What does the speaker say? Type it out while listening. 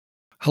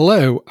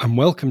Hello, and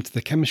welcome to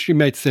the Chemistry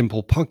Made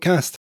Simple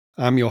podcast.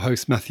 I'm your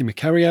host, Matthew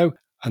Macario,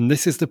 and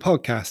this is the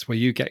podcast where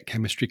you get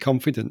chemistry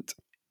confident.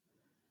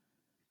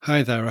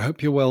 Hi there, I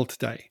hope you're well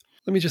today.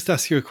 Let me just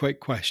ask you a quick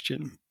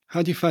question.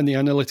 How do you find the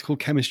analytical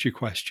chemistry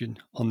question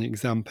on the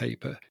exam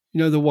paper? You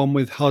know, the one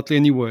with hardly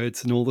any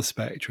words and all the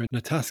spectra, and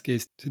the task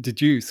is to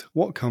deduce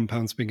what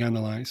compound's being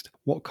analysed,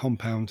 what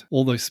compound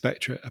all those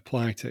spectra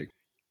apply to.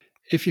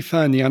 If you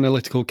find the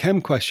analytical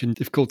chem question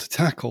difficult to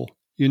tackle,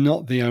 you're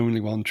not the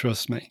only one,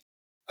 trust me.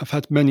 I've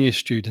had many a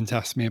student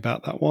ask me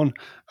about that one,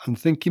 and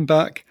thinking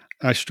back,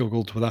 I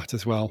struggled with that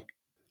as well.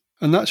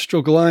 And that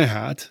struggle I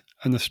had,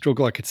 and the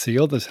struggle I could see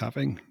others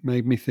having,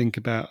 made me think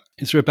about,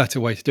 is there a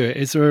better way to do it?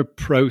 Is there a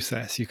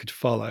process you could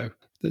follow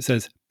that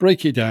says,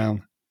 break it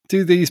down,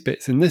 do these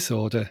bits in this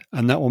order,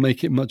 and that will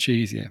make it much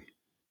easier?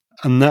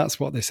 And that's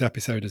what this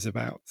episode is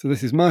about. So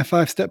this is my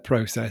 5-step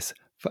process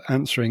for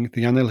answering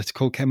the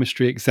analytical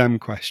chemistry exam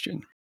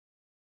question.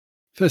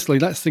 Firstly,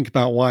 let's think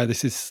about why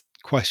this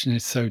question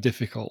is so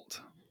difficult.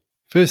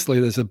 Firstly,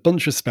 there's a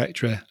bunch of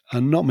spectra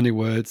and not many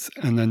words,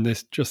 and then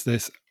there's just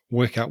this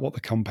work out what the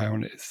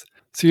compound is.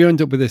 So you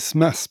end up with this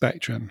mass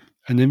spectrum,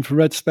 an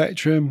infrared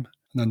spectrum,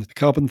 and then the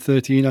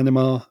carbon-13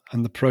 NMR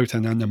and the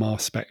proton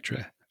NMR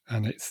spectra.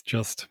 And it's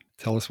just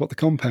tell us what the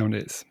compound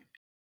is.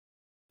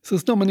 So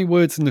there's not many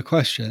words in the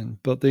question,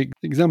 but the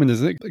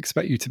examiners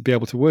expect you to be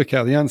able to work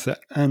out the answer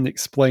and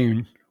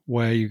explain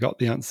where you got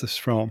the answers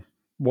from.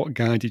 What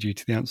guided you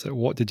to the answer?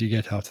 What did you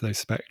get out of those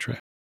spectra?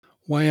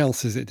 Why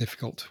else is it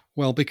difficult?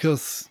 Well,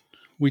 because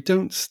we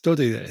don't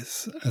study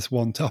this as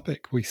one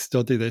topic. We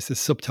study this as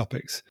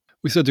subtopics.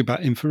 We study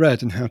about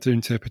infrared and how to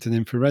interpret an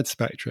infrared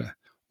spectra.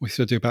 We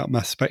study about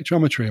mass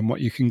spectrometry and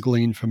what you can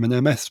glean from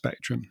an MS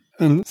spectrum.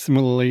 And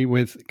similarly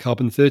with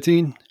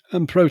carbon-13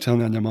 and proton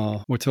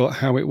NMR, we're taught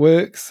how it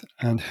works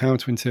and how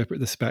to interpret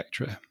the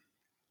spectra.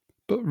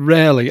 But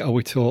rarely are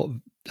we taught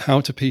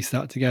how to piece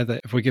that together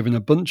if we're given a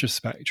bunch of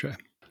spectra.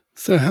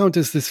 So how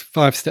does this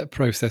 5-step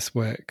process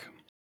work?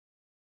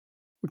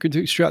 We're going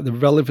to extract the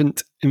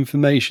relevant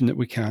information that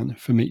we can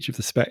from each of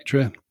the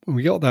spectra. When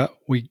we got that,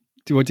 we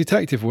do our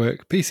detective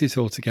work, piece it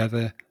all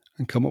together,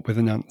 and come up with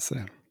an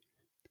answer.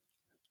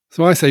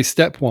 So I say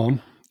step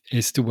 1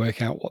 is to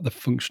work out what the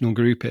functional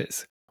group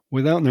is.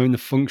 Without knowing the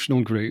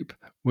functional group,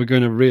 we're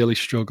going to really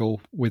struggle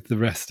with the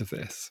rest of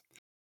this.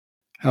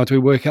 How do we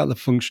work out the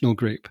functional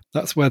group?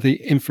 That's where the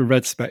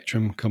infrared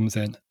spectrum comes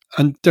in.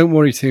 And don't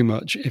worry too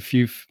much if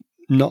you've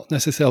not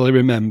necessarily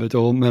remembered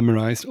or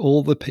memorized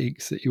all the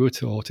peaks that you were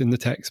taught in the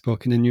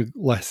textbook and in your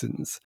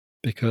lessons,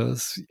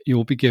 because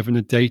you'll be given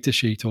a data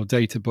sheet or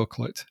data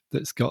booklet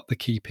that's got the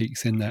key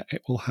peaks in there.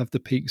 It will have the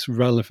peaks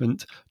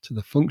relevant to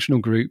the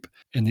functional group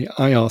in the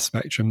IR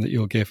spectrum that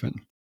you're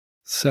given.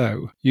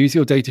 So use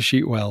your data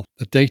sheet well.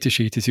 The data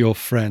sheet is your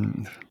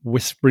friend,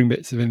 whispering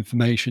bits of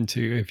information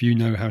to you if you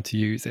know how to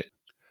use it.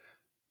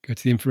 Go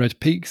to the infrared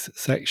peaks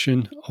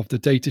section of the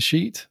data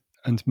sheet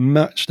and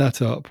match that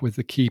up with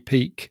the key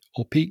peak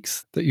or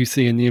peaks that you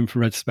see in the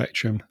infrared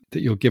spectrum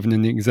that you're given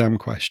in the exam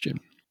question.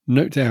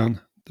 Note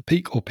down the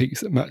peak or peaks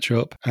that match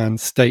up and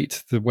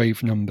state the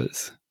wave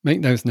numbers.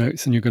 Make those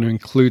notes and you're going to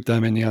include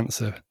them in the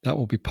answer. That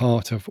will be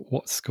part of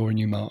what's scoring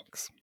you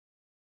marks.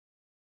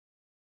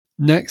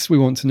 Next, we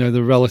want to know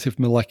the relative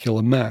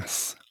molecular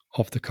mass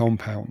of the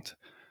compound.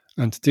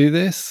 And to do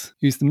this,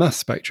 use the mass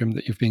spectrum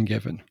that you've been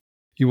given.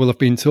 You will have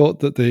been taught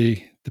that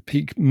the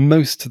peak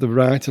most to the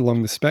right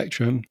along the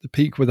spectrum, the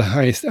peak with the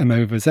highest M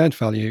over Z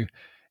value,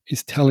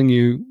 is telling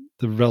you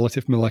the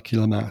relative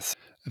molecular mass.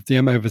 If the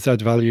M over Z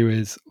value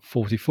is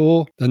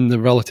 44, then the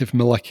relative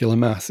molecular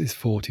mass is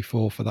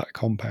 44 for that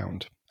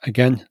compound.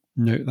 Again,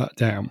 note that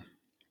down.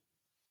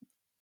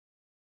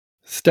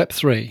 Step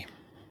 3.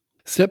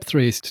 Step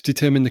 3 is to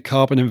determine the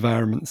carbon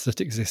environments that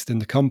exist in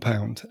the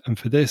compound. And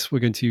for this, we're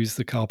going to use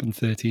the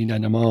carbon-13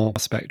 NMR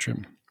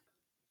spectrum.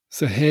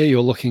 So here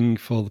you're looking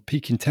for the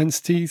peak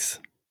intensities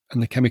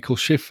and the chemical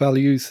shift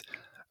values,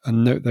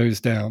 and note those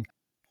down.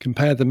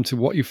 Compare them to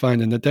what you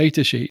find in the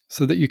data sheet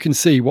so that you can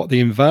see what the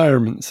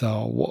environments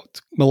are,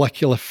 what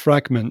molecular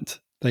fragment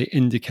they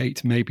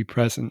indicate may be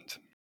present.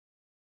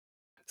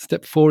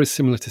 Step 4 is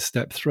similar to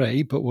step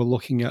 3, but we're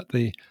looking at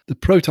the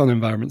proton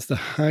environments, the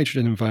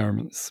hydrogen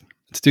environments.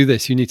 To do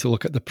this, you need to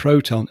look at the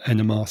proton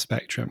NMR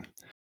spectrum.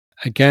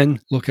 Again,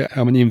 look at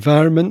how many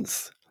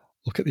environments,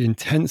 look at the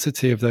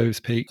intensity of those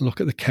peaks, look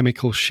at the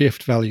chemical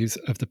shift values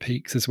of the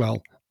peaks as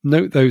well.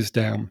 Note those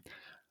down.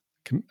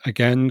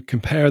 Again,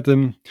 compare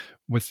them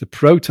with the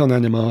proton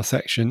NMR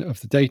section of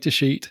the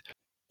datasheet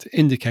to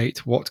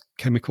indicate what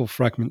chemical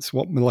fragments,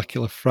 what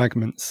molecular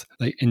fragments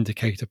they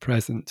indicate are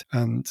present.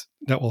 And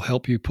that will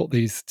help you put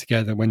these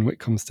together when it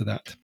comes to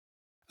that.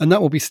 And that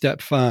will be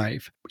step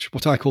 5, which is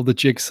what I call the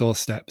jigsaw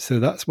step. So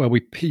that's where we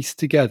piece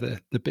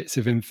together the bits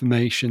of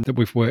information that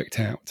we've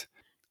worked out.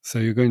 So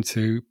you're going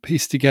to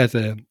piece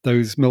together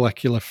those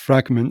molecular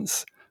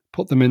fragments,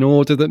 put them in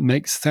order that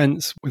makes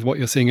sense with what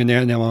you're seeing in the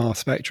NMR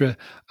spectra,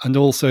 and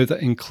also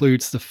that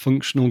includes the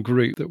functional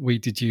group that we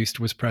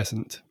deduced was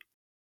present.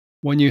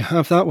 When you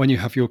have that, when you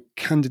have your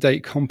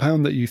candidate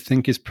compound that you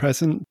think is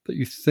present, that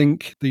you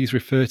think these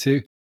refer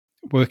to,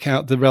 work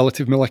out the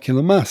relative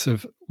molecular mass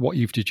of what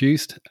you've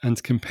deduced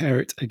and compare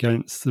it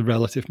against the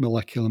relative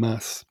molecular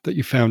mass that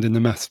you found in the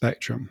mass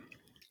spectrum.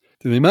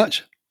 Do they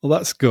match? Well,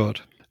 that's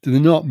good. Do they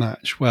not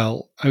match?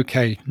 Well,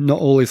 okay, not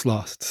all is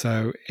lost.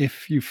 So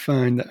if you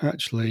find that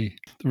actually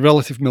the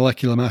relative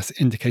molecular mass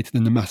indicated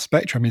in the mass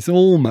spectrum is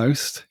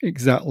almost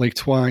exactly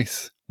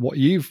twice what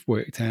you've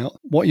worked out,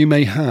 what you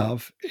may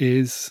have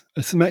is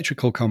a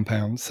symmetrical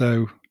compound.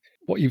 So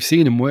what you've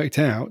seen and worked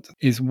out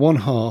is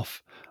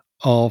 1/2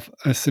 of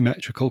a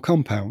symmetrical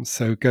compound.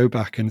 So go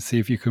back and see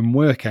if you can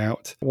work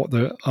out what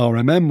the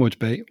RMM would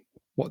be,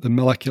 what the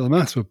molecular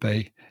mass would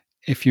be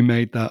if you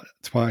made that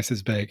twice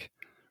as big.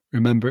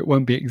 Remember, it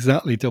won't be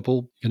exactly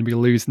double. You're going to be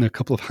losing a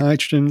couple of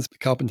hydrogens. The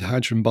carbon to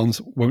hydrogen bonds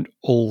won't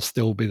all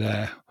still be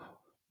there.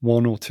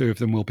 1 or 2 of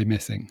them will be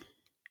missing.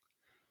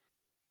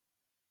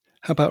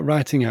 How about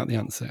writing out the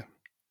answer?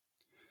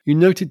 You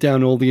noted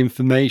down all the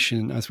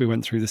information as we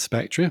went through the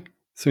spectra.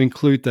 So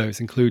include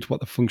those. Include what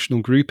the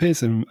functional group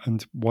is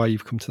and why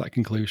you've come to that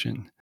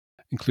conclusion.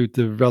 Include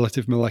the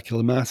relative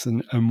molecular mass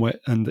and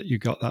that you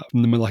got that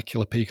from the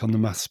molecular peak on the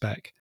mass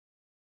spec.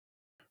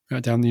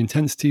 Write down the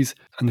intensities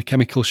and the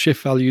chemical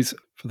shift values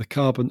for the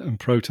carbon and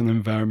proton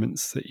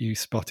environments that you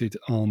spotted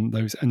on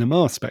those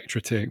NMR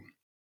spectra too.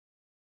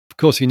 Of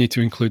course, you need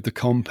to include the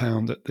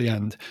compound at the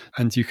end,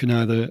 and you can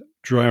either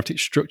draw out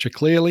its structure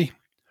clearly,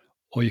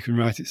 or you can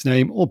write its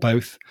name, or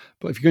both.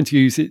 But if you're going to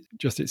use it,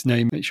 just its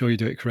name, make sure you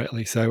do it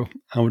correctly. So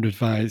I would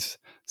advise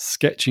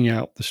sketching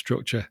out the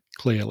structure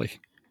clearly.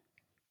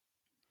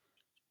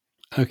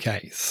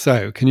 Okay,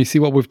 so can you see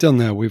what we've done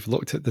there? We've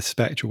looked at the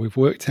spectra. We've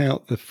worked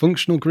out the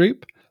functional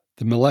group,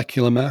 the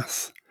molecular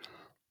mass,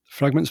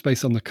 fragments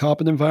based on the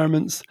carbon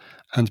environments,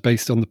 and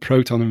based on the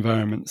proton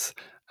environments.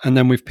 And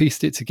then we've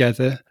pieced it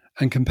together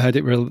and compared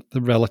it with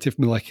the relative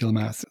molecular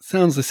mass. It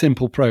sounds a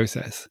simple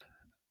process.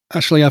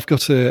 Actually, I've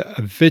got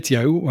a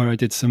video where I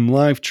did some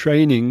live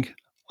training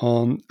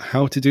on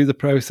how to do the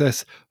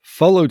process,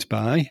 followed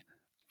by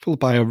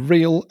a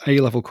real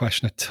A-level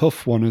question, a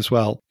tough one as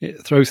well.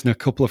 It throws in a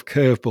couple of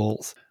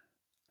curveballs.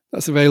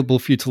 That's available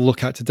for you to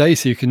look at today,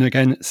 so you can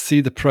again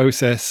see the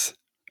process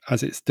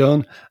as it's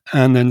done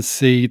and then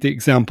see the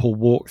example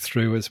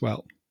walkthrough as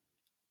well.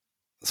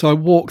 So I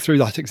walk through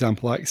that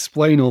example, I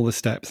explain all the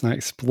steps, and I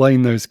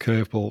explain those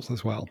curveballs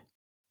as well.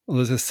 Well,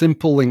 there's a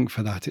simple link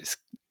for that. It's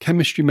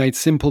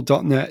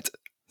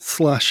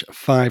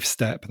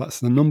chemistrymadesimple.net/5step. That's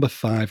the number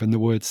 5 and the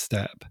word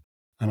step.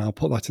 And I'll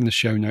put that in the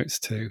show notes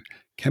too.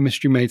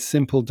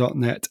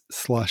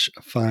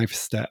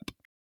 chemistrymadesimple.net/5step.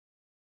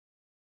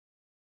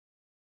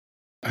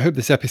 I hope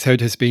this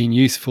episode has been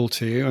useful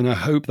to you, and I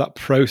hope that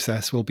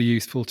process will be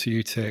useful to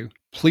you too.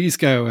 Please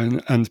go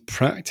and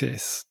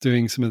practice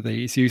doing some of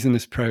these, using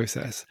this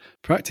process.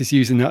 Practice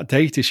using that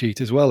data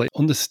sheet as well.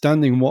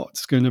 Understanding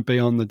what's going to be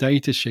on the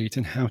data sheet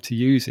and how to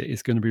use it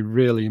is going to be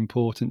really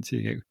important to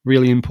you,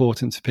 really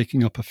important to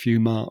picking up a few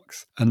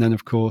marks. And then,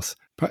 of course,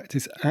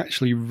 practice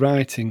actually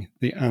writing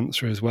the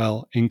answer as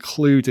well,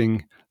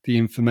 including the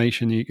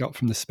information you got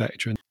from the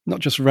spectrum,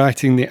 not just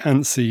writing the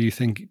answer you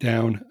think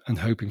down and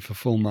hoping for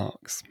full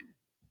marks.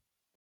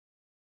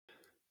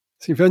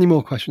 So if you have any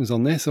more questions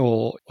on this,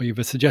 or you have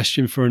a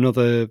suggestion for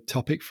another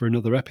topic for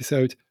another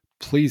episode,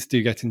 please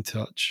do get in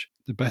touch.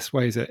 The best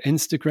way is at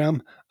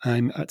Instagram.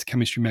 I'm at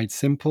Chemistry Made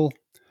Simple.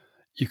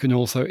 You can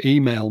also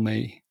email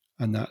me,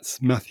 and that's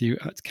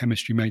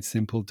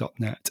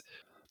matthew@chemistrymadesimple.net.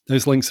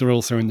 Those links are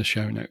also in the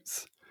show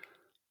notes.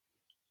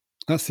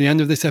 That's the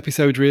end of this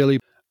episode, really.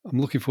 I'm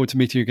looking forward to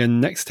meeting you again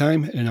next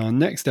time in our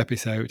next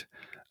episode.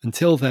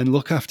 Until then,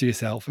 look after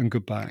yourself and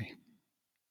goodbye.